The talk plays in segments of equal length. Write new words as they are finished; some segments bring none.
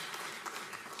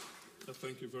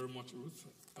Thank you very much, Ruth.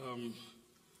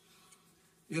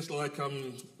 Yes, like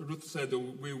Ruth said,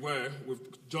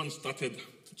 John started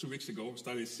 2 weeks ago,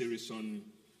 started a series on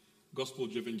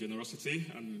gospel-driven generosity,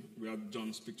 and we had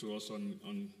John speak to us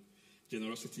on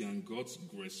generosity and God's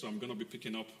grace. So I'm going to be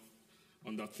picking up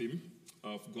on that theme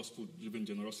of gospel-driven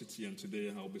generosity, and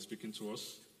today I'll be speaking to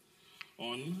us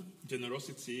on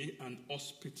generosity and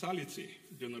hospitality.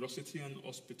 Generosity and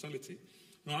hospitality.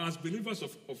 Now, as believers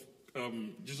of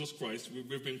Jesus Christ,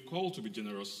 we've been called to be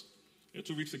generous.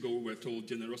 2 weeks ago, we were told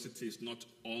generosity is not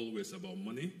always about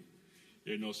money.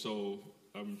 So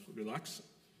relax.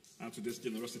 And today's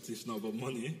generosity is not about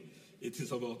money. It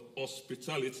is about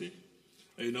hospitality.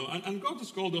 And God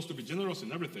has called us to be generous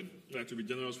in everything. We have to be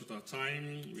generous with our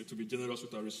time. We have to be generous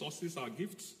with our resources, our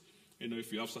gifts.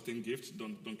 If you have certain gifts,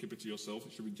 don't keep it to yourself.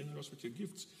 You should be generous with your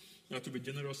gifts. You have to be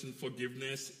generous in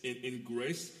forgiveness, in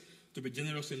grace, to be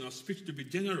generous in our speech, to be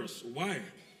generous. Why?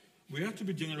 We have to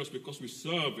be generous because we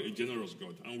serve a generous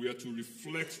God, and we are to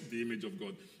reflect the image of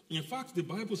God. In fact, the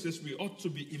Bible says we ought to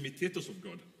be imitators of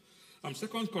God.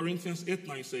 2 Corinthians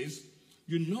 8:9 says,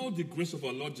 "You know the grace of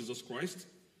our Lord Jesus Christ,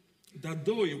 that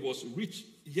though he was rich,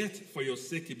 yet for your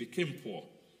sake he became poor,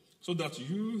 so that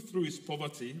you through his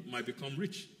poverty might become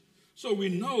rich." So we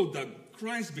know that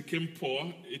Christ became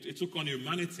poor. It took on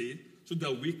humanity so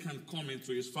that we can come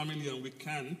into his family and we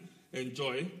can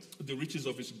enjoy the riches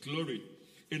of his glory.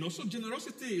 So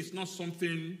generosity is not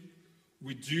something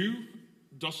we do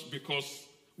just because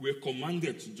we're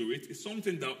commanded to do it. It's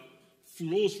something that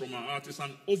flows from our heart. It's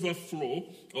an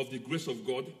overflow of the grace of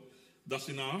God that's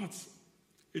in our hearts.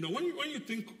 When you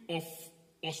think of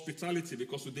hospitality,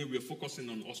 because today we're focusing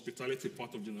on hospitality,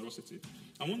 part of generosity,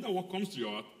 I wonder what comes to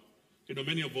your heart.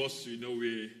 Many of us,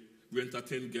 we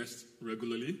entertain guests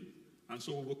regularly, and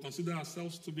so we will consider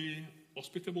ourselves to be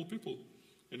hospitable people.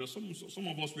 Some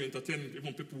of us, we entertain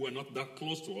even people who are not that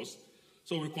close to us,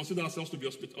 so we consider ourselves to be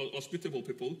hospitable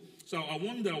people. So I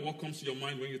wonder what comes to your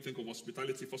mind when you think of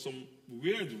hospitality. For some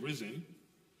weird reason,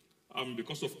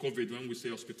 because of COVID, when we say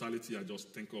hospitality, I just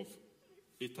think of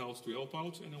eat out to help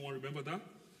out. Anyone remember that?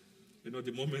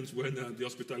 The moments when the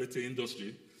hospitality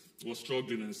industry was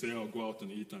struggling and saying, "I'll go out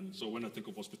and eat." And so when I think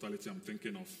of hospitality, I'm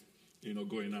thinking of,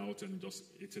 going out and just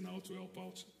eating out to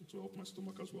help my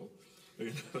stomach as well.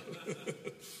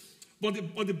 But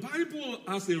the Bible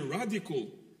has a radical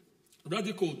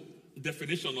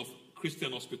definition of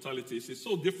Christian hospitality. It's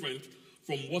so different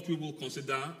from what we will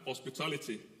consider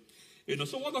hospitality.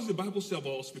 So what does the Bible say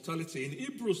about hospitality? In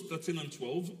Hebrews 13 and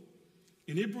 12,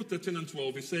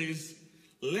 it says,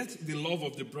 "Let the love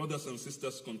of the brothers and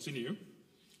sisters continue.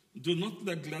 Do not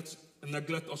neglect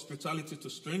hospitality to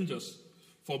strangers,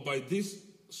 for by this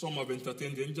some have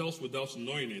entertained angels without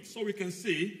knowing it." So we can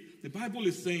see the Bible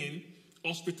is saying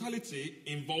hospitality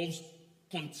involves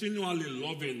continually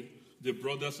loving the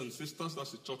brothers and sisters,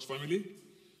 that's the church family,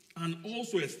 and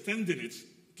also extending it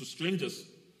to strangers.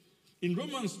 In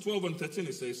Romans 12 and 13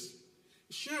 it says,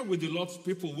 "Share with the Lord's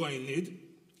people who are in need,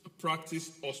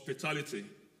 practice hospitality."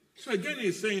 So again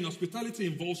he's saying hospitality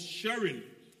involves sharing.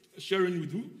 Sharing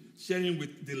with who? Sharing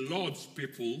with the Lord's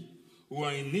people who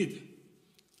are in need.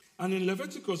 And in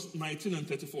Leviticus 19 and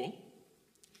 34,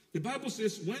 the Bible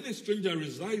says, "When a stranger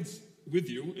resides with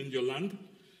you in your land,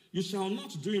 you shall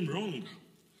not do him wrong.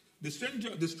 The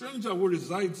stranger who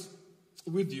resides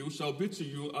with you shall be to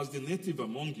you as the native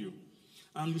among you,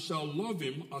 and you shall love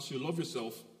him as you love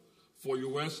yourself, for you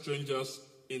were strangers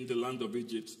in the land of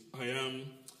Egypt. I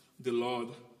am the Lord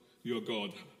your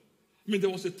God." There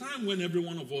was a time when every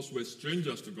one of us were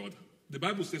strangers to God. The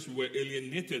Bible says we were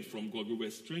alienated from God. We were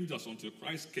strangers until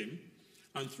Christ came,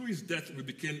 and through his death we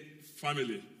became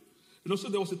family. So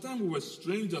there was a time we were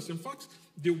strangers. In fact,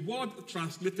 the word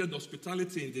translated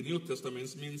hospitality in the New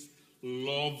Testament means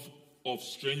love of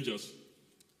strangers.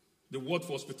 The word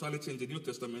for hospitality in the New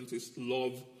Testament is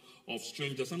love of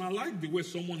strangers. And I like the way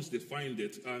someone's defined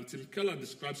it. Tim Keller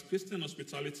describes Christian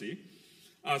hospitality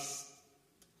as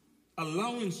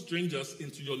allowing strangers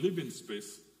into your living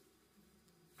space.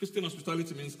 Christian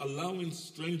hospitality means allowing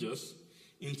strangers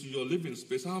into your living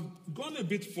space. I've gone a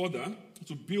bit further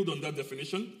to build on that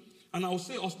definition, and I'll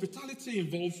say hospitality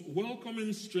involves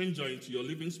welcoming stranger into your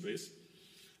living space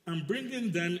and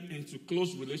bringing them into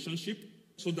close relationship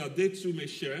so that they too may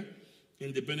share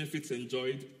in the benefits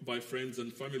enjoyed by friends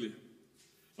and family.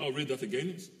 I'll read that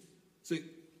again. See,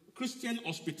 Christian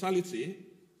hospitality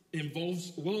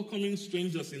involves welcoming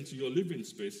strangers into your living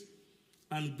space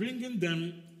and bringing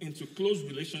them into close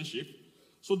relationship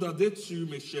so that they too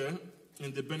may share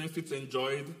in the benefits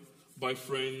enjoyed by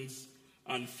friends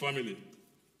and family.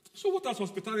 So what has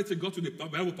hospitality got to the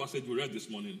Bible passage we read this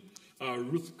morning?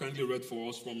 Ruth kindly read for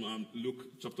us from Luke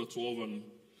chapter 12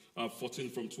 and 14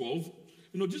 from 12.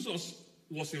 Jesus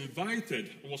was invited.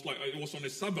 It was on a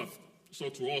Sabbath, so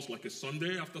to us like a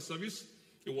Sunday after service.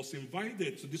 He was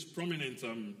invited to this prominent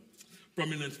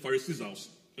Pharisee's house,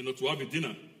 to have a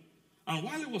dinner. And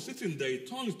while he was sitting there, he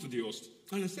turned to the host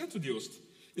and he said to the host,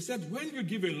 he said, when you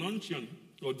give a luncheon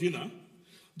or dinner,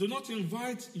 do not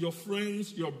invite your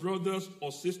friends, your brothers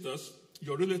or sisters,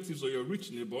 your relatives or your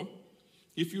rich neighbor.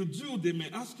 If you do, they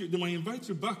might invite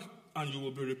you back and you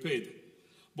will be repaid.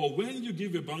 But when you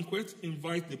give a banquet,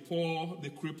 invite the poor, the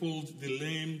crippled, the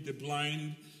lame, the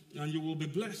blind, and you will be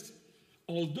blessed.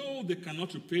 Although they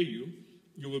cannot repay you,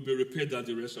 you will be repaid at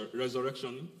the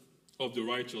resurrection of the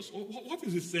righteous. What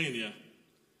is it saying here?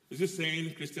 Is it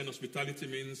saying Christian hospitality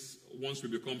means once we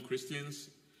become Christians,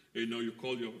 you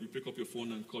pick up your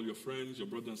phone and call your friends, your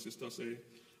brother and sister, say,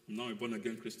 I'm now a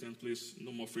born-again Christian, please,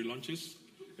 no more free lunches?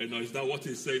 Is that what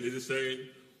he's saying? Is he saying,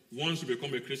 once you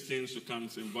become a Christian, you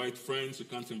can't invite friends, you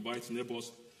can't invite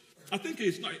neighbors? I think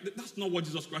that's not what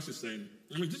Jesus Christ is saying.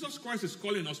 Jesus Christ is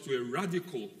calling us to a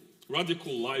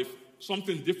radical life,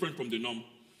 something different from the norm.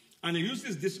 And he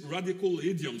uses these radical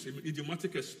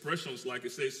idiomatic expressions, like he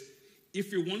says,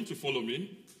 if you want to follow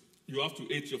me, you have to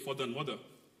hate your father and mother.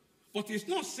 But he's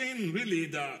not saying really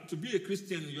that to be a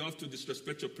Christian, you have to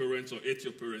disrespect your parents or hate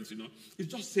your parents, He's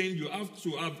just saying you have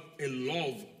to have a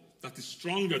love that is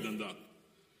stronger than that.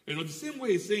 The same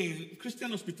way he's saying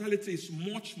Christian hospitality is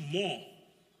much more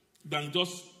than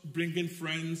just bringing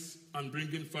friends and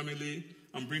bringing family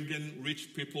and bringing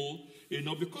rich people,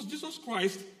 because Jesus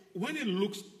Christ, when he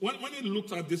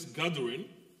looked at this gathering,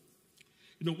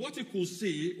 what he could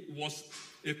see was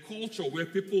a culture where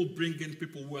people bring in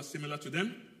people who are similar to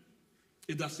them,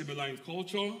 either similar in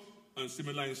culture and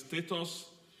similar in status.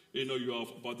 You have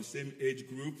about the same age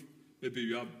group. Maybe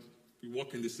you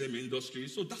work in the same industry.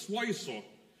 So that's why he saw.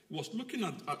 He was looking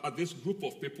at this group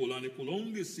of people, and he could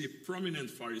only see prominent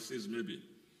Pharisees, maybe.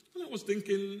 And I was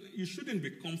thinking, you shouldn't be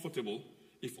comfortable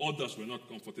if others were not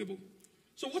comfortable.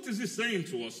 So what is he saying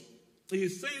to us? He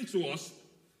is saying to us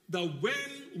that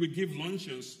when we give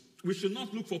luncheons, we should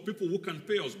not look for people who can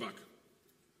pay us back.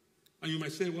 And you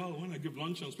might say, well, when I give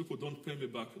luncheons, people don't pay me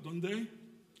back, don't they?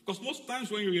 Because most times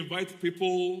when you invite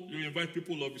people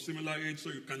of a similar age so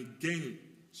you can gain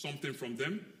something from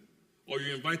them, or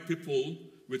you invite people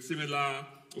with similar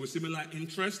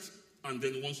interests, and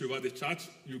then once you've had a chat,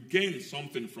 you gain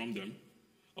something from them.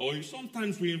 Or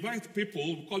sometimes we invite people,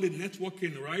 we call it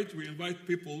networking, right? We invite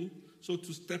people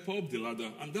to step up the ladder.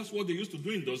 And that's what they used to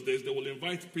do in those days. They will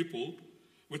invite people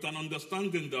with an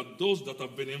understanding that those that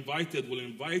have been invited will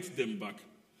invite them back.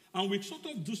 And we sort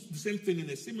of do the same thing in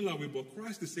a similar way, but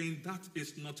Christ is saying that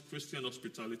is not Christian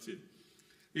hospitality.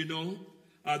 There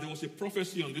was a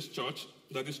prophecy on this church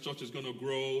that this church is going to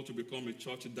grow to become a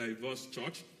diverse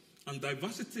church. And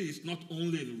diversity is not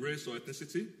only in race or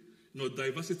ethnicity.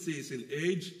 Diversity is in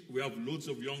age. We have loads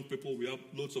of young people. We have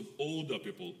loads of older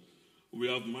people. We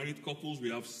have married couples.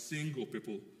 We have single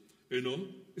people.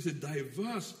 It's a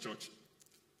diverse church.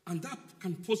 And that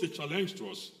can pose a challenge to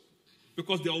us.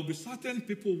 Because there will be certain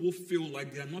people who feel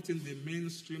like they are not in the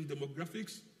mainstream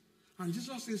demographics. And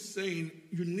Jesus is saying,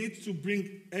 you need to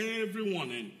bring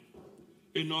everyone in.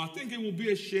 I think it would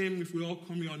be a shame if we all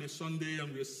come here on a Sunday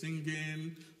and we're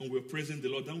singing and we're praising the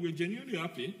Lord and we're genuinely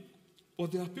happy.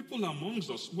 But there are people amongst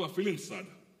us who are feeling sad.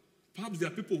 Perhaps there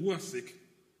are people who are sick.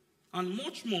 And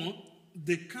much more,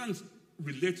 they can't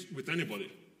relate with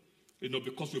anybody,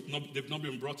 because they've not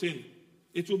been brought in.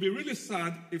 It will be really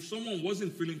sad if someone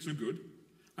wasn't feeling too good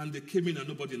and they came in and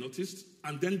nobody noticed,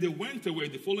 and then they went away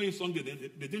the following Sunday,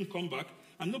 they didn't come back,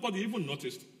 and nobody even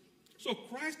noticed. So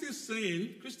Christ is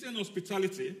saying Christian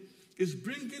hospitality is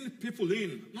bringing people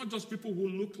in, not just people who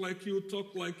look like you,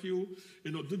 talk like you,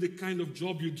 do the kind of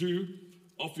job you do,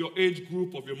 of your age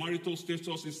group, of your marital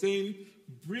status. He's saying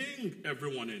bring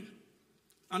everyone in.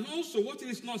 And also what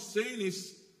he's not saying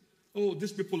is,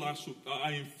 these people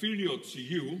are inferior to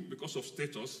you because of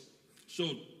status, so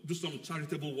do some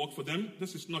charitable work for them.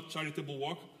 This is not charitable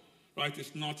work, right?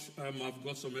 It's not, I've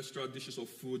got some extra dishes of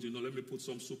food, let me put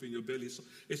some soup in your belly. So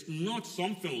it's not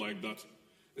something like that.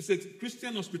 It's that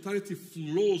Christian hospitality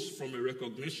flows from a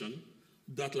recognition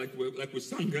that, like we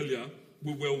sang earlier,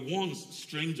 we were once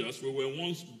strangers, we were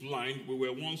once blind, we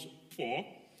were once poor.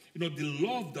 The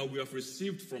love that we have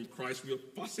received from Christ, we are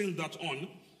passing that on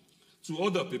to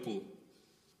other people.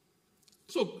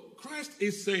 So Christ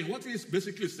is saying, what he's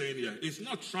basically saying here, is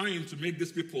not trying to make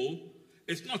these people,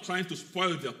 it's not trying to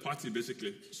spoil their party,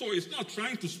 basically. So it's not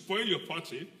trying to spoil your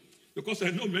party, because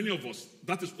I know many of us,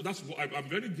 that's what I'm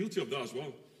very guilty of that as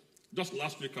well. Just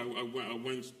last week, I went, well,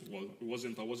 I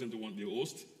wasn't the one, the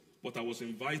host, but I was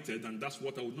invited, and that's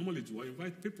what I would normally do. I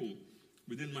invite people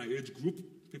within my age group,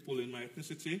 people in my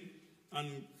ethnicity,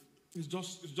 and it's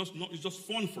just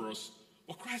fun for us.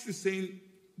 But Christ is saying,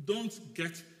 don't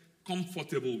get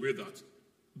comfortable with that.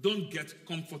 Don't get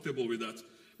comfortable with that.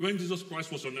 When Jesus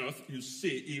Christ was on earth, you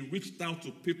see, he reached out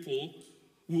to people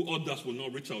who others will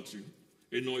not reach out to.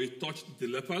 He touched the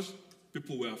lepers.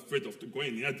 People were afraid of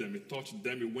going near them. He touched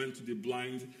them. He went to the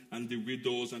blind and the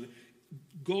widows. And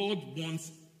God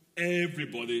wants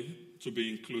everybody to be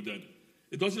included.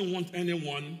 He doesn't want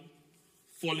anyone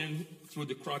falling through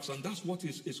the cracks. And that's what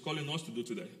he's calling us to do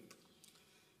today.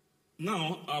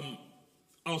 Now,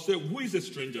 I'll say, who is a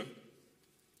stranger?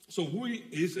 So who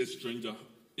is a stranger?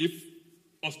 If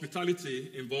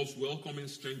hospitality involves welcoming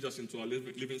strangers into our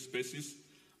living spaces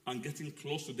and getting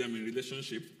close to them in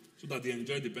relationship so that they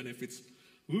enjoy the benefits,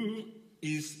 who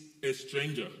is a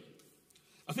stranger?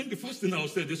 I think the first thing I'll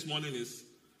say this morning is,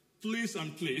 please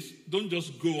don't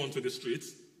just go onto the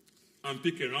streets and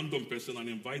pick a random person and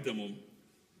invite them home.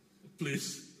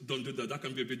 Please don't do that. That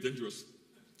can be a bit dangerous.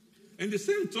 In the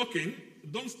same token,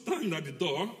 don't stand at the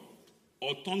door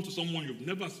or turn to someone you've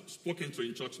never spoken to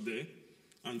in church today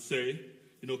and say,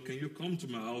 can you come to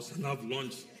my house and have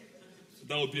lunch?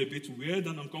 That would be a bit weird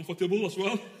and uncomfortable as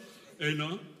well.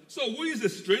 So who is a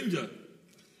stranger?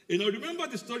 Remember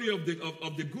the story of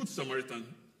the Good Samaritan,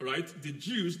 right? The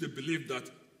Jews, they believed that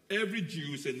every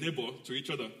Jew is a neighbor to each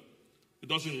other. It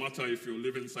doesn't matter if you're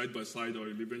living side by side or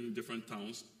you live in different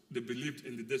towns. They believed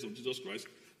in the days of Jesus Christ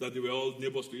that they were all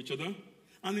neighbors to each other.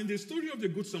 And in the story of the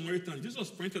Good Samaritan, Jesus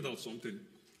pointed out something.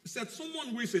 He said, someone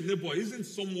who is a neighbor isn't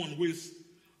someone who is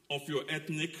of your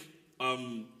ethnic,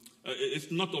 it's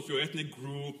not of your ethnic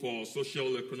group or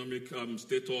social economic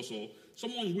status, or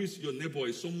someone who is your neighbor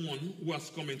is someone who has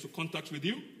come into contact with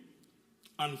you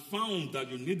and found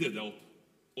that you needed help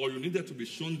or you needed to be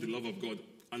shown the love of God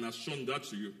and has shown that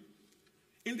to you.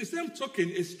 In the same token,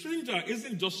 a stranger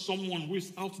isn't just someone who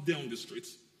is out there on the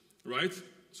streets, right?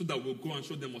 So that we'll go and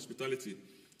show them hospitality.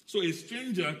 So a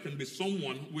stranger can be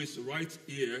someone who is right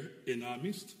here in our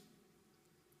midst.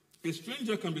 A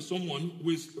stranger can be someone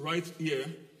who is right here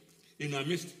in our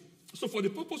midst. So for the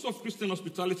purpose of Christian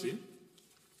hospitality,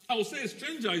 I will say a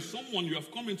stranger is someone you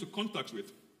have come into contact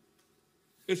with.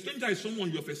 A stranger is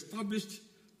someone you have established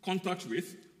contact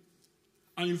with,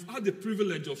 and you've had the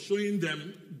privilege of showing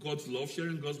them God's love,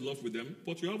 sharing God's love with them,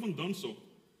 but you haven't done so.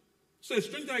 So a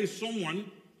stranger is someone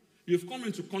you've come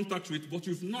into contact with, but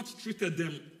you've not treated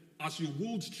them as you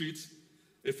would treat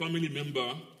a family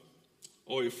member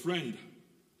or a friend.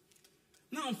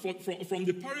 Now, from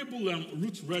the parable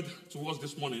Ruth read to us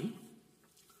this morning,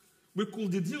 we could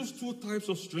deduce two types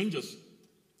of strangers.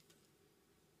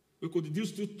 We could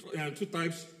deduce two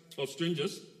types of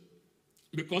strangers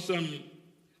because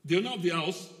the owner of the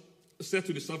house said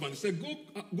to the servant, he said,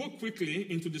 go quickly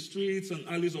into the streets and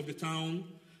alleys of the town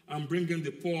and bring in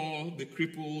the poor, the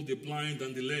crippled, the blind,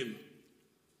 and the lame.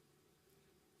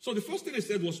 So the first thing he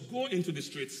said was, go into the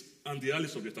streets and the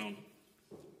alleys of the town.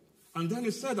 And then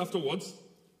he said afterwards,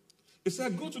 he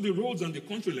said, go to the roads and the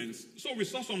country lanes. So we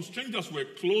saw some strangers were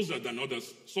closer than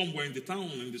others. Some were in the town,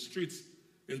 in the streets,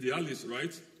 in the alleys,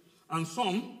 right? And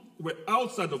some were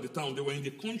outside of the town. They were in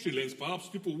the country lanes, perhaps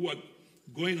people who were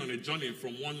going on a journey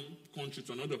from one country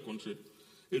to another country.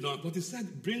 But he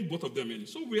said, bring both of them in.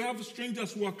 So we have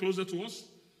strangers who are closer to us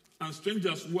and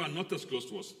strangers who are not as close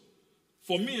to us.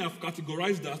 For me, I've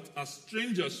categorized that as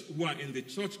strangers who are in the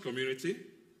church community,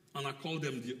 and I call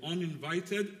them the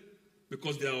uninvited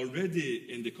because they are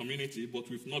already in the community, but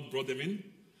we've not brought them in.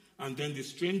 And then the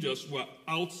strangers who are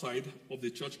outside of the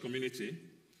church community,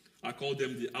 I call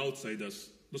them the outsiders.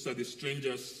 Those are the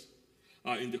strangers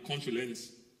in the country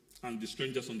lanes and the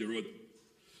strangers on the road.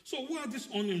 So who are these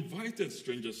uninvited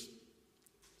strangers?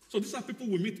 So these are people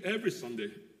we meet every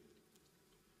Sunday.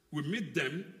 We meet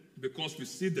them because we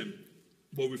see them,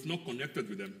 but we've not connected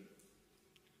with them.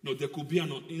 No, there could be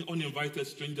an uninvited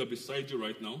stranger beside you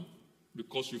right now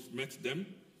because you've met them,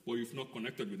 but you've not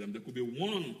connected with them. There could be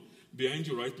one behind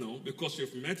you right now because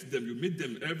you've met them. You meet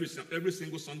them every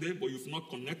single Sunday, but you've not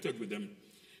connected with them.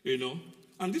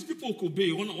 And these people could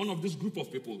be one of this group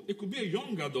of people. It could be a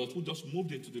young adult who just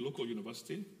moved into the local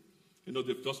university.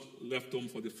 They've just left home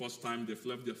for the first time. They've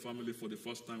left their family for the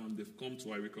first time, and they've come to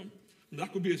Iwicom. And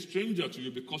that could be a stranger to you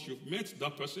because you've met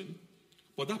that person.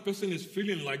 But that person is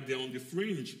feeling like they're on the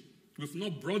fringe. We've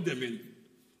not brought them in.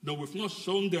 No, we've not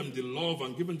shown them the love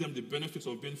and given them the benefits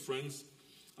of being friends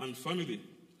and family.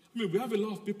 We have a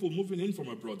lot of people moving in from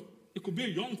abroad. It could be a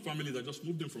young family that just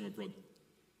moved in from abroad.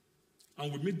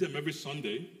 And we meet them every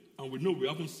Sunday, and we know we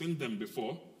haven't seen them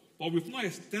before, but we've not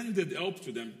extended help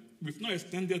to them. We've not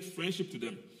extended friendship to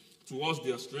them. To us,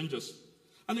 they are strangers.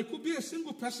 And it could be a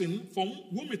single person from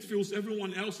whom it feels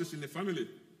everyone else is in the family.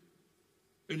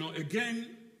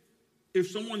 Again, if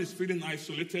someone is feeling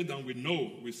isolated and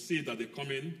we see that they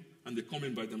come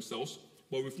in by themselves,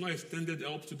 but we've not extended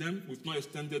help to them, we've not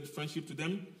extended friendship to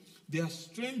them, they are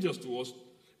strangers to us.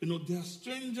 They are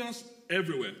strangers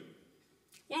everywhere.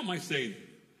 What am I saying?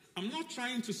 I'm not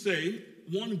trying to say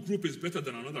one group is better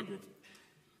than another group,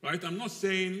 right? I'm not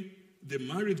saying the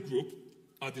married group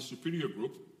are the superior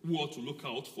group who ought to look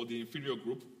out for the inferior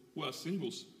group who are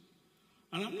singles.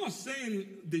 And I'm not saying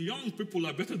the young people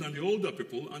are better than the older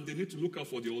people and they need to look out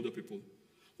for the older people.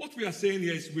 What we are saying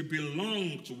here is we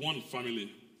belong to one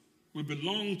family. We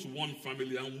belong to one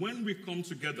family, and when we come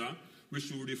together, we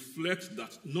should reflect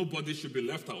that nobody should be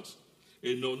left out.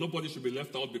 Nobody should be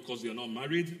left out because they are not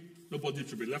married. Nobody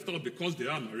should be left out because they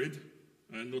are married.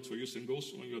 And note for you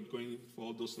singles, when you're going for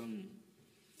all those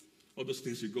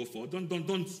things you go for,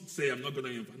 don't say I'm not going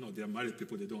to invite. No, they are married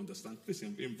people, they don't understand. Please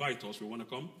invite us, we want to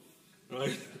come,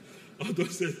 right? Or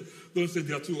don't say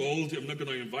they are too old, I'm not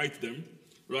going to invite them,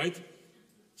 right?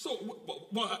 So,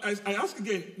 but I ask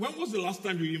again, when was the last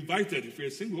time you invited, if you're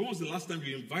single, when was the last time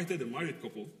you invited a married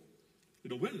couple?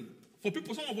 When? For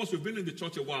people, some of us who've been in the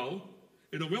church a while,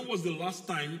 when was the last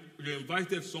time you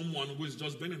invited someone who's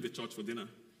just been in the church for dinner?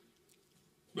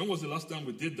 When was the last time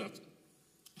we did that?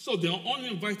 So the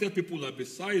uninvited people are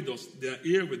beside us, they are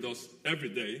here with us every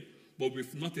day, but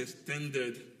we've not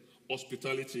extended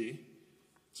hospitality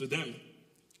to them.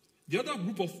 The other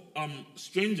group of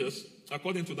strangers,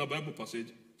 according to the Bible passage,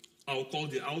 I'll call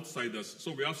the outsiders.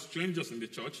 So we have strangers in the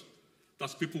church.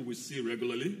 That's people we see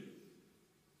regularly.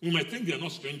 We might think they are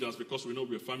not strangers because we know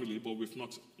we're family, but we've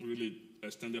not really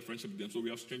extended friendship with them. So we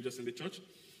have strangers in the church.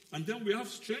 And then we have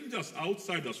strangers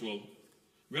outside as well.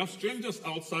 We have strangers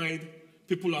outside,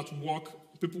 people at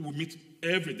work, people we meet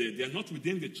every day. They are not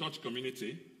within the church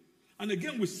community. And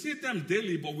again, we see them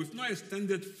daily, but we've not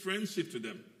extended friendship to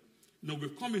them.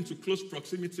 We've come into close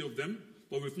proximity of them,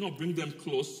 but we've not bring them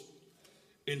close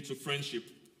into friendship.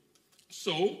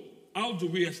 So, how do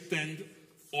we extend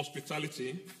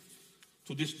hospitality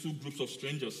to these two groups of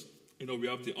strangers? We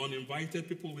have the uninvited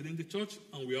people within the church,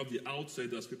 and we have the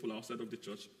outsiders, people outside of the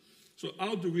church. So,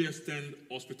 how do we extend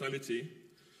hospitality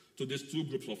to these two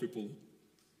groups of people?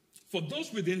 For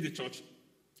those within the church,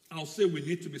 I'll say we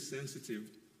need to be sensitive.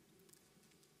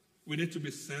 We need to be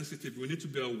sensitive. We need to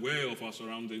be aware of our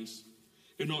surroundings.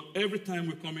 Every time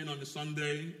we come in on a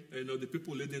Sunday, the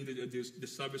people leading the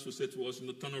service will say to us,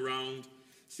 turn around,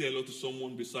 say hello to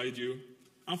someone beside you.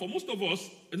 And for most of us,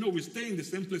 we stay in the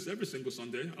same place every single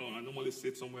Sunday. I normally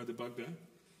sit somewhere at the back there.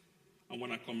 And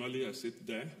when I come early, I sit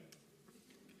there.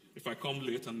 If I come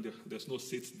late and there's no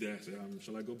seats there, I say,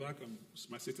 shall I go back?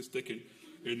 My seat is taken.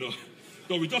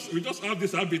 So we just have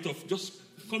this habit of just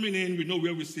coming in, we know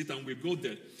where we sit, and we go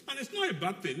there. And it's not a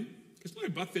bad thing. It's not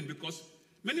a bad thing because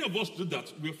many of us do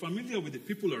that. We're familiar with the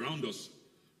people around us,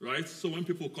 right? So when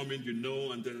people come in,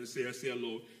 and then say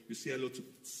hello. You say hello to the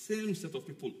same set of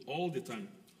people all the time.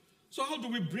 So how do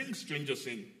we bring strangers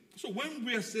in? So when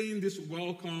we are saying this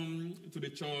welcome to the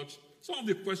church, some of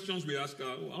the questions we ask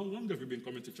are, how long have you been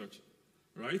coming to church,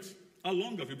 right? How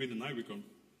long have you been in Iwicom?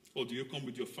 Or do you come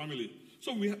with your family?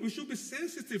 So we should be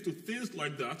sensitive to things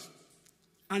like that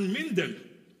and mean them,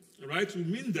 right? We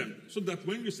mean them so that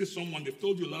when you see someone, they've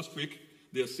told you last week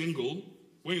they're single,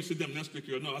 when you see them next week,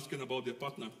 you're not asking about their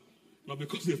partner. Not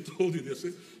because they've told you they're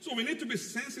single. So we need to be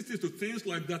sensitive to things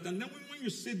like that. And then when you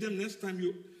see them next time,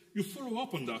 you follow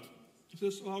up on that. You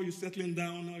say, so how are you settling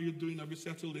down? How are you doing? Have you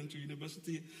settled into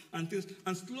university? And things.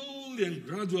 And slowly and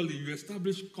gradually, you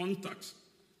establish contacts.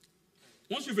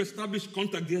 Once you've established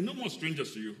contact, they are no more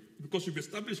strangers to you. Because you've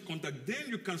established contact, then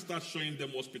you can start showing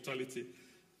them hospitality.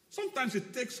 Sometimes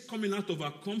it takes coming out of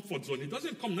our comfort zone. It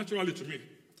doesn't come naturally to me.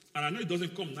 And I know it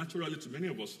doesn't come naturally to many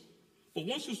of us. But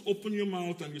once you open your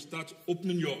mouth and you start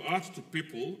opening your heart to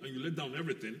people and you lay down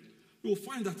everything, you will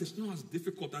find that it's not as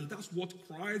difficult. And that's what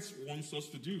Christ wants us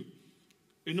to do.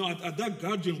 At that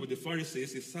gathering with the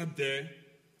Pharisees, he sat there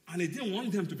and he didn't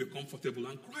want them to be comfortable.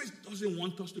 And Christ doesn't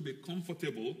want us to be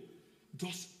comfortable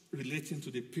just relating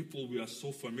to the people we are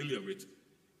so familiar with.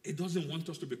 He doesn't want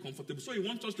us to be comfortable. So he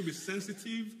wants us to be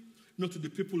sensitive, to the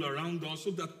people around us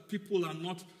so that people are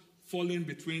not falling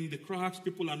between the cracks,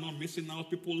 people are not missing out,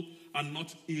 people are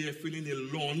not here feeling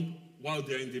alone while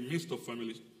they're in the midst of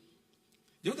families.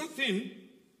 The other thing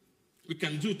we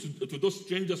can do to those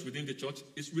strangers within the church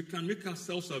is we can make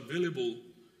ourselves available.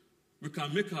 We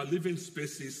can make our living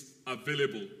spaces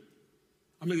available.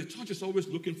 The church is always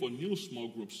looking for new small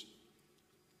groups.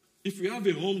 If you have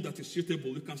a home that is suitable,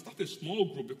 you can start a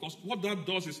small group, because what that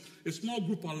does is a small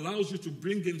group allows you to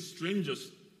bring in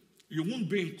strangers. You won't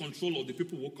be in control of the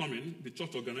people who come in. The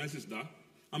church organizes that.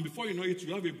 And before you know it,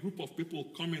 you have a group of people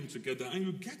coming together, and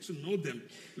you get to know them.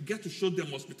 You get to show them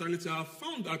hospitality. I have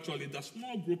found actually that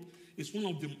small group is one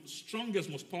of the strongest,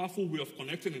 most powerful way of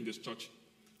connecting in this church.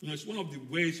 It's one of the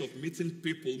ways of meeting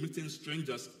people, meeting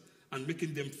strangers, and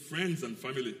making them friends and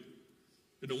family.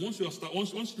 Once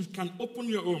you can open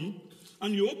your home,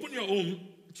 and you open your home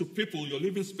to people, your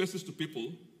living spaces to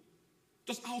people,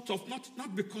 just out of,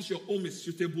 not because your home is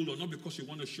suitable or not because you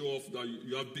want to show off that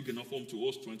you have big enough home to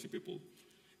host 20 people.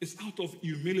 It's out of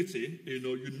humility.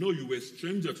 You were a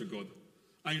stranger to God.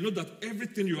 And you know that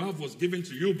everything you have was given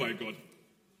to you by God.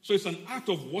 So it's an act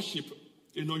of worship.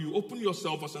 You open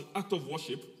yourself as an act of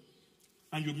worship,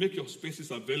 and you make your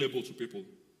spaces available to people.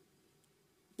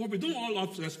 But we don't all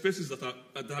have spaces that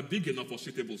are big enough or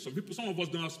suitable. Some of us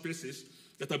don't have spaces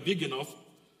that are big enough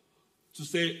to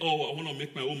say, oh, I want to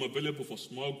make my home available for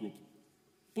small group.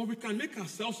 But we can make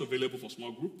ourselves available for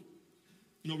small group.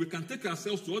 We can take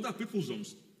ourselves to other people's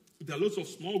homes. There are lots of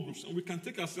small groups, and we can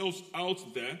take ourselves out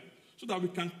there so that we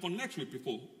can connect with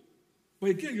people.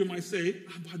 But again, you might say,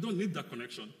 but I don't need that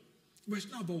connection. But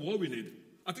it's not about what we need.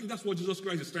 I think that's what Jesus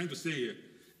Christ is trying to say here.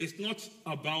 It's not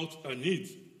about a need.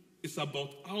 It's about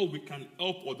how we can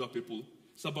help other people.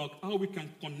 It's about how we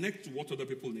can connect to what other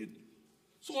people need.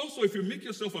 So also, if you make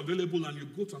yourself available and you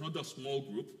go to another small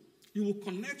group, you will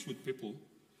connect with people.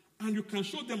 And you can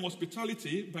show them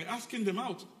hospitality by asking them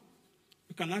out.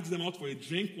 You can ask them out for a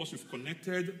drink once you've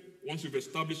connected, once you've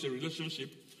established a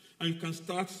relationship. And you can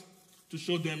start to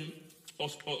show them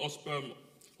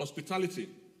hospitality.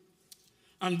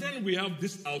 And then we have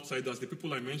these outsiders, the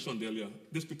people I mentioned earlier.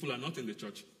 These people are not in the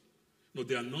church. No,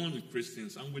 they are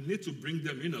non-Christians, and we need to bring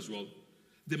them in as well.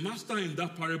 The master in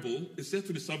that parable, he said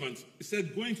to the servants, he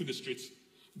said, go into the streets,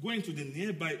 go into the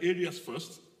nearby areas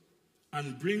first,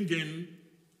 and bring in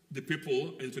the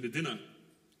people into the dinner.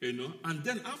 And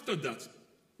then after that,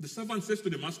 the servant says to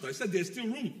the master, he said, there's still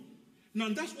room. Now,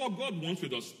 and that's what God wants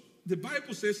with us. The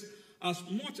Bible says, as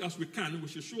much as we can, we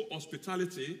should show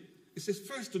hospitality. It says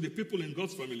first to the people in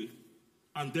God's family,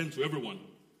 and then to everyone.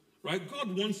 Right?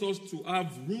 God wants us to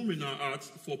have room in our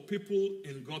hearts for people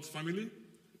in God's family,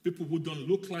 people who don't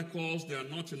look like us, they are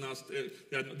not in our,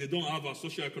 they don't have our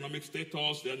socioeconomic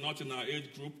status, they are not in our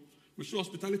age group. We show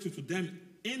hospitality to them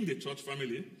in the church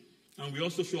family, and we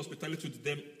also show hospitality to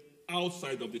them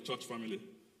outside of the church family.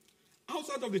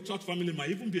 Outside of the church family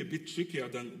might even be a bit trickier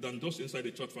than those inside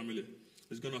the church family.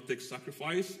 It's going to take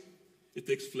sacrifice, it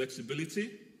takes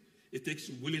flexibility, it takes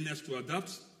willingness to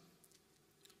adapt.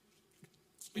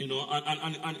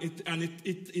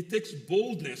 It takes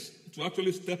boldness to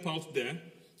actually step out there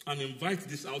and invite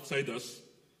these outsiders,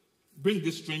 bring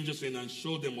these strangers in and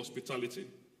show them hospitality.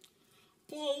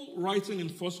 Paul writing in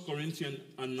 1 Corinthians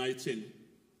 19,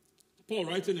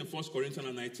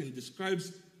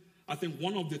 describes, I think,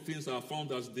 one of the things I have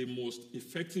found as the most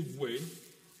effective way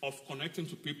of connecting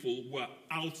to people who are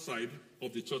outside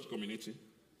of the church community.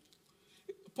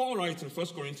 Paul writes in 1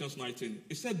 Corinthians 19,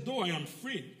 he said, though I am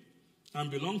free and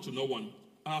belong to no one,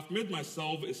 I have made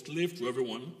myself a slave to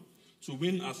everyone to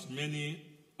win as many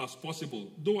as possible.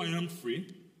 Though I am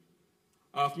free,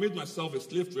 I have made myself a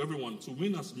slave to everyone to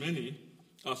win as many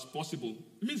as possible.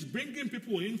 It means bringing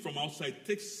people in from outside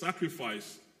takes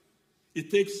sacrifice. It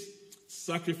takes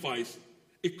sacrifice.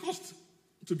 It costs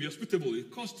to be hospitable. It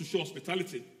costs to show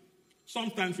hospitality.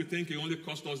 Sometimes we think it only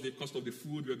costs us the cost of the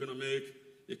food we're going to make.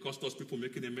 It costs us people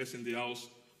making a mess in the house.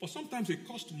 But sometimes it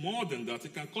costs more than that.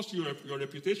 It can cost you your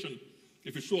reputation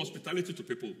if you show hospitality to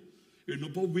people.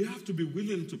 But we have to be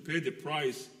willing to pay the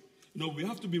price. We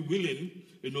have to be willing,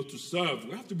 to serve.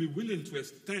 We have to be willing to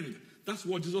extend. That's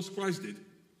what Jesus Christ did.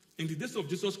 In the days of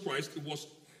Jesus Christ, it was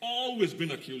always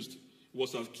been accused. It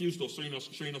was accused of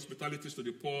showing hospitalities to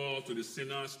the poor, to the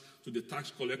sinners, to the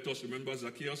tax collectors. Remember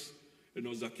Zacchaeus?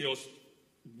 Zacchaeus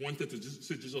wanted to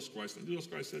see Jesus Christ. And Jesus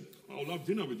Christ said, I'll have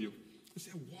dinner with you. He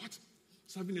said, what?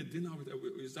 He's having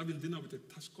dinner with a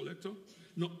tax collector?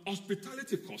 No,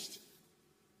 hospitality cost.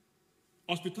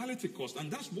 Hospitality cost. And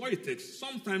that's what it takes.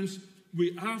 Sometimes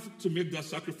we have to make that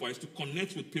sacrifice to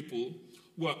connect with people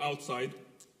who are outside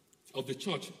of the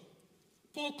church.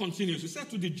 Paul continues. He said,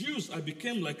 to the Jews, I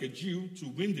became like a Jew to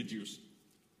win the Jews.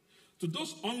 To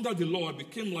those under the law, I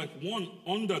became like one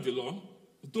under the law,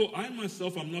 though I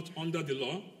myself am not under the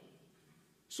law,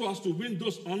 so as to win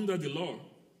those under the law.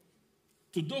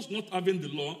 To those not having the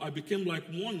law, I became like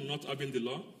one not having the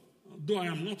law, though I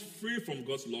am not free from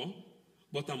God's law,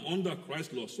 but I'm under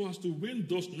Christ's law, so as to win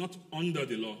those not under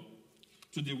the law.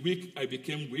 To the weak, I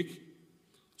became weak,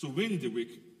 to win the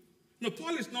weak. No,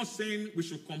 Paul is not saying we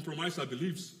should compromise our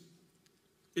beliefs.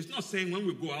 It's not saying when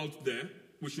we go out there,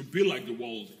 we should be like the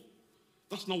world.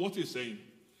 That's not what he's saying.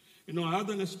 I had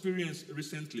an experience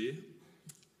recently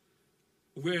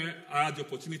where I had the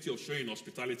opportunity of showing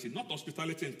hospitality. Not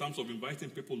hospitality in terms of inviting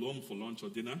people home for lunch or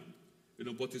dinner,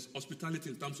 but it's hospitality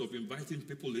in terms of inviting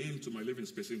people into my living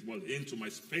space, into my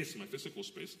space, my physical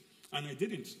space. And I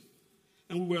didn't.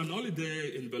 And we were on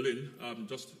holiday in Berlin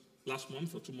just last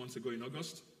month or 2 months ago in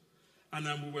August. And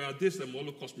we were at this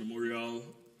Holocaust Memorial.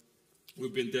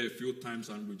 We've been there a few times,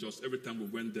 and every time we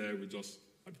went there,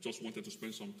 I just wanted to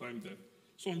spend some time there.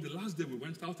 So on the last day, we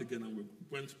went out again, and we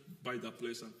went by that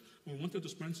place, and we wanted to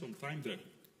spend some time there.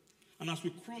 And as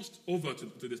we crossed over to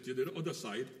the other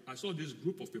side, I saw this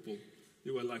group of people.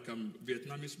 They were like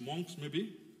Vietnamese monks,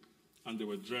 maybe, and they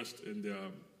were dressed in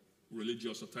their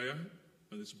religious attire,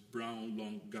 and this brown,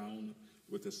 long gown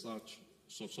with a sash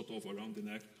sort of around the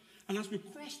neck. And as we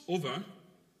crossed over,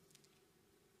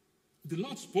 the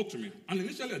Lord spoke to me. And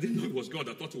initially, I didn't know it was God.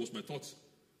 I thought it was my thoughts.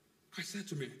 I said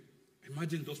to me,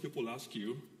 imagine those people ask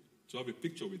you to have a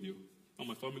picture with you. And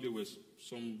my family was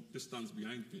some distance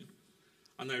behind me.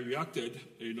 And I reacted,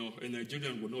 a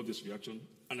Nigerian would know this reaction.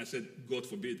 And I said, God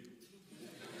forbid.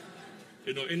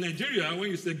 In Nigeria,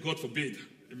 when you say God forbid,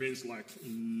 it means like,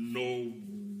 no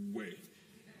way.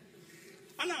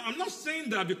 And I'm not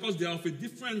saying that because they are of a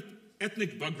different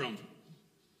ethnic background.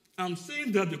 I'm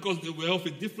saying that because they were of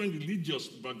a different religious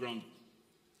background.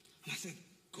 And I said,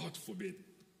 God forbid.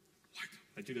 Like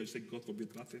Nigeria, you say, God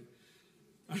forbid nothing.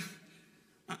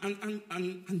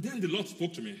 And then the Lord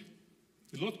spoke to me.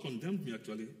 The Lord condemned me,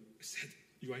 actually. He said,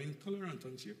 you are intolerant,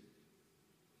 aren't you?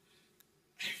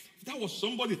 If that was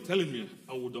somebody telling me,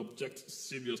 I would object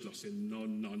seriously. I said, no,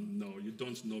 you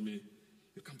don't know me.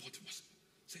 You can't put it. He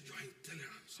said, you are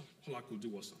intolerant. So all I could do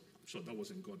was, I'm sure that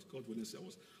wasn't God. God wouldn't say I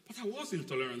was. But I was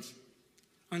intolerant.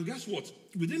 And guess what?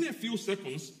 Within a few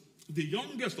seconds, the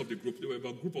youngest of the group, there were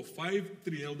about a group of 5,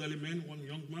 3 elderly men, 1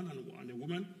 young man and a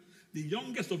woman. The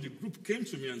youngest of the group came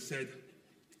to me and said,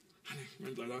 and I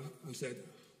went like that and said,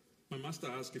 my master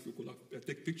asked if we could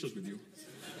take pictures with you.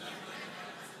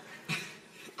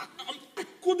 I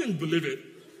couldn't believe it.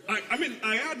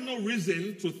 I had no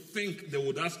reason to think they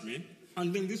would ask me.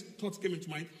 And then this thought came into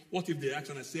mind, what if they asked?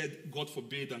 And I said, God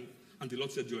forbid. And the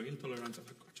Lord said, you're intolerant. And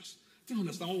I just didn't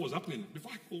understand what was happening.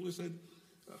 Before I called, he said,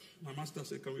 my master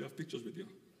said, can we have pictures with you?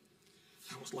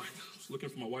 I was looking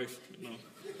for my wife,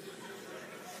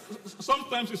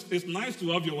 Sometimes it's nice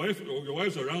to have your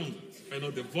wives around.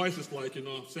 The voice is like,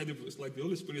 it's like the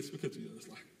Holy Spirit speaking to you. It's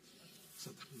like,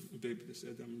 they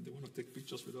said they want to take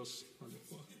pictures with us.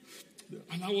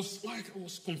 And I was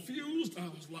confused. I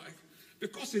was like,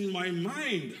 because in my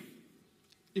mind,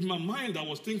 I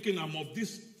was thinking I'm of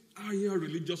this higher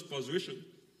religious persuasion.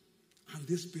 And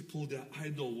these people, they're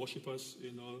idol worshippers,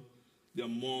 they're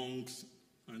monks,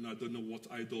 and I don't know what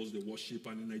idols they worship.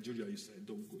 And in Nigeria, you say,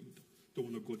 don't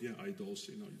want to go there, idols,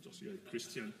 you're a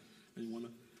Christian, and you want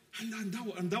to.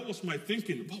 And that was my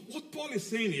thinking. But what Paul is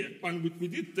saying here, and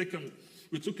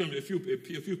we took a few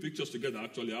pictures together,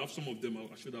 actually. I have some of them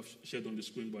I should have shared on the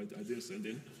screen, but I didn't send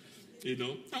in.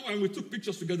 And we took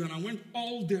pictures together, and I went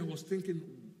all day, I was thinking,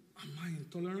 am I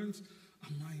intolerant?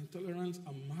 Am I intolerant?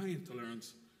 Am I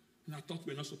intolerant? And I thought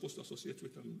we're not supposed to associate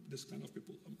with this kind of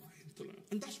people. Am I intolerant?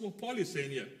 And that's what Paul is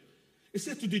saying here. He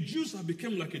said, to the Jews, I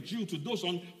became like a Jew. To those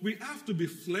on, we have to be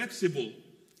flexible.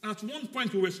 At one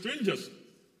point, we were strangers.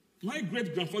 My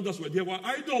great-grandfathers were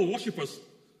idol worshippers.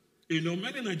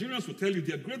 Many Nigerians will tell you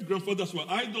their great-grandfathers were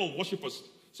idol worshippers.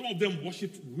 Some of them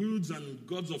worshipped woods and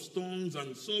gods of stones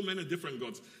and so many different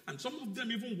gods. And some of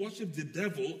them even worshipped the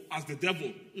devil as the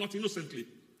devil, not innocently.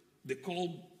 They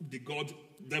called the god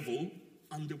devil,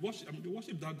 and they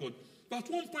worshipped that god. But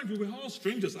at one point, we were all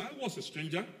strangers. I was a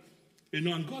stranger.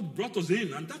 And God brought us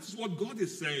in, and that's what God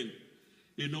is saying.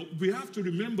 We have to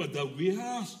remember that we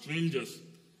are strangers,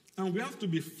 and we have to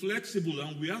be flexible,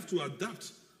 and we have to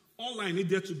adapt. All I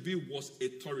needed to be was a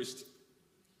tourist,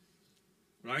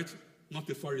 right? Not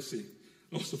a Pharisee.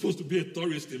 I was supposed to be a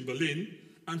tourist in Berlin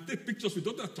and take pictures with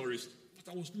other tourists,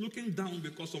 but I was looking down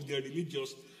because of their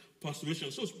religious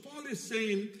persuasion. So Paul is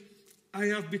saying, I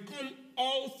have become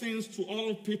all things to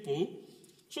all people,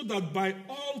 so that by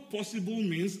all possible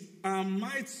means, I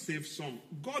might save some.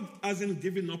 God hasn't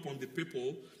given up on the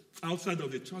people outside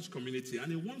of the church community,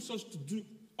 and he wants us to do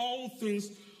all things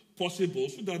possible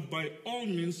so that by all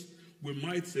means, we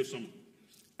might save some.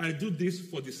 I do this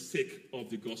for the sake of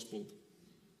the gospel.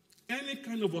 Any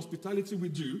kind of hospitality we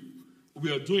do,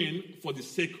 we are doing for the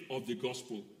sake of the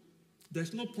gospel.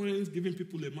 There's no point giving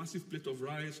people a massive plate of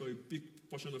rice or a big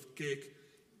portion of cake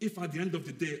if at the end of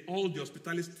the day, all the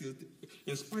hospitality,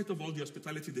 in spite of all the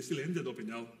hospitality, they still ended up in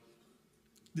hell.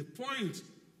 The point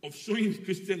of showing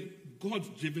Christian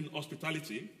God-driven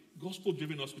hospitality,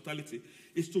 gospel-driven hospitality,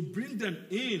 is to bring them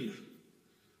in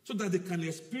so that they can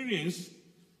experience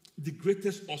the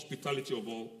greatest hospitality of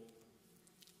all.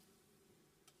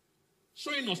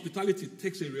 Showing hospitality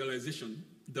takes a realization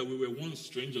that we were once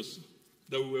strangers,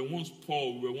 that we were once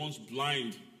poor, we were once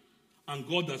blind, and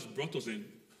God has brought us in.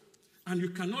 And you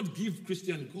cannot give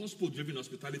Christian gospel-driven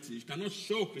hospitality, you cannot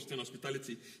show Christian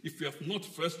hospitality if you have not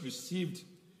first received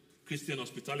Christian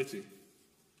hospitality.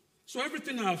 So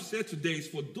everything I have said today is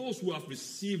for those who have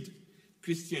received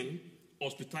Christian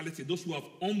hospitality, those who have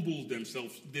humbled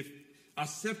themselves. They've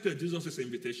accepted Jesus'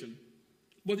 invitation.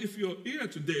 But if you're here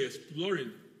today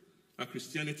exploring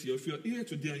Christianity, or if you're here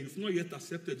today and you've not yet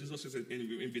accepted Jesus'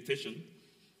 invitation,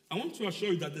 I want to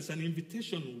assure you that there's an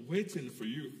invitation waiting for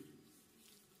you.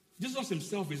 Jesus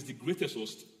himself is the greatest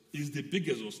host. He's the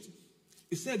biggest host.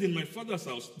 He said, in my Father's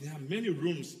house, there are many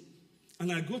rooms,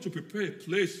 and I go to prepare a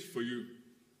place for you.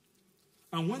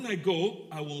 And when I go,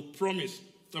 I will promise.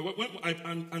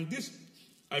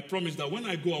 I promise that when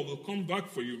I go, I will come back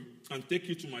for you and take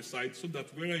you to my side, so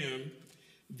that where I am,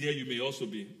 there you may also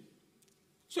be.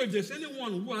 So if there's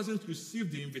anyone who hasn't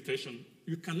received the invitation,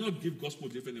 you cannot give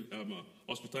gospel-driven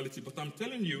hospitality. But I'm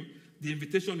telling you, the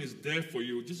invitation is there for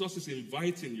you. Jesus is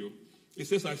inviting you. He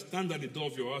says, I stand at the door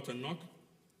of your heart and knock.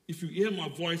 If you hear my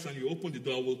voice and you open the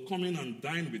door, I will come in and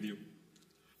dine with you.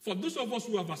 For those of us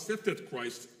who have accepted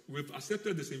Christ, we've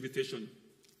accepted this invitation.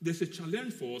 There's a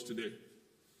challenge for us today.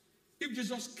 If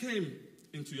Jesus came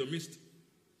into your midst,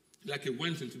 like he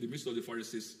went into the midst of the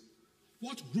Pharisees,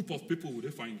 what group of people would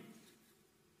they find?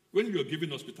 When you're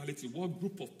giving hospitality, what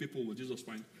group of people will Jesus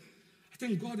find? I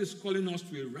think God is calling us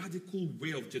to a radical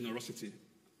way of generosity.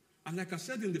 And like I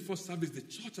said in the first service, the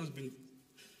church has been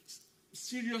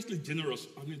seriously generous.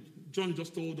 I mean, John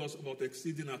just told us about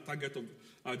exceeding our target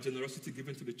of generosity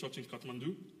given to the church in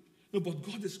Kathmandu. No, but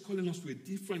God is calling us to a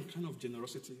different kind of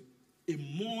generosity, a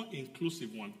more inclusive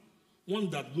one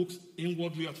that looks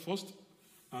inwardly at first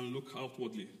and look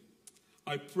outwardly.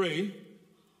 I pray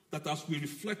that as we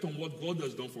reflect on what God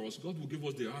has done for us, God will give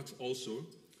us the heart also,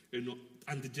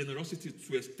 and the generosity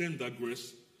to extend that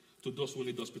grace to those who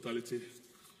need hospitality.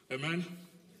 Amen?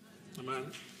 Amen.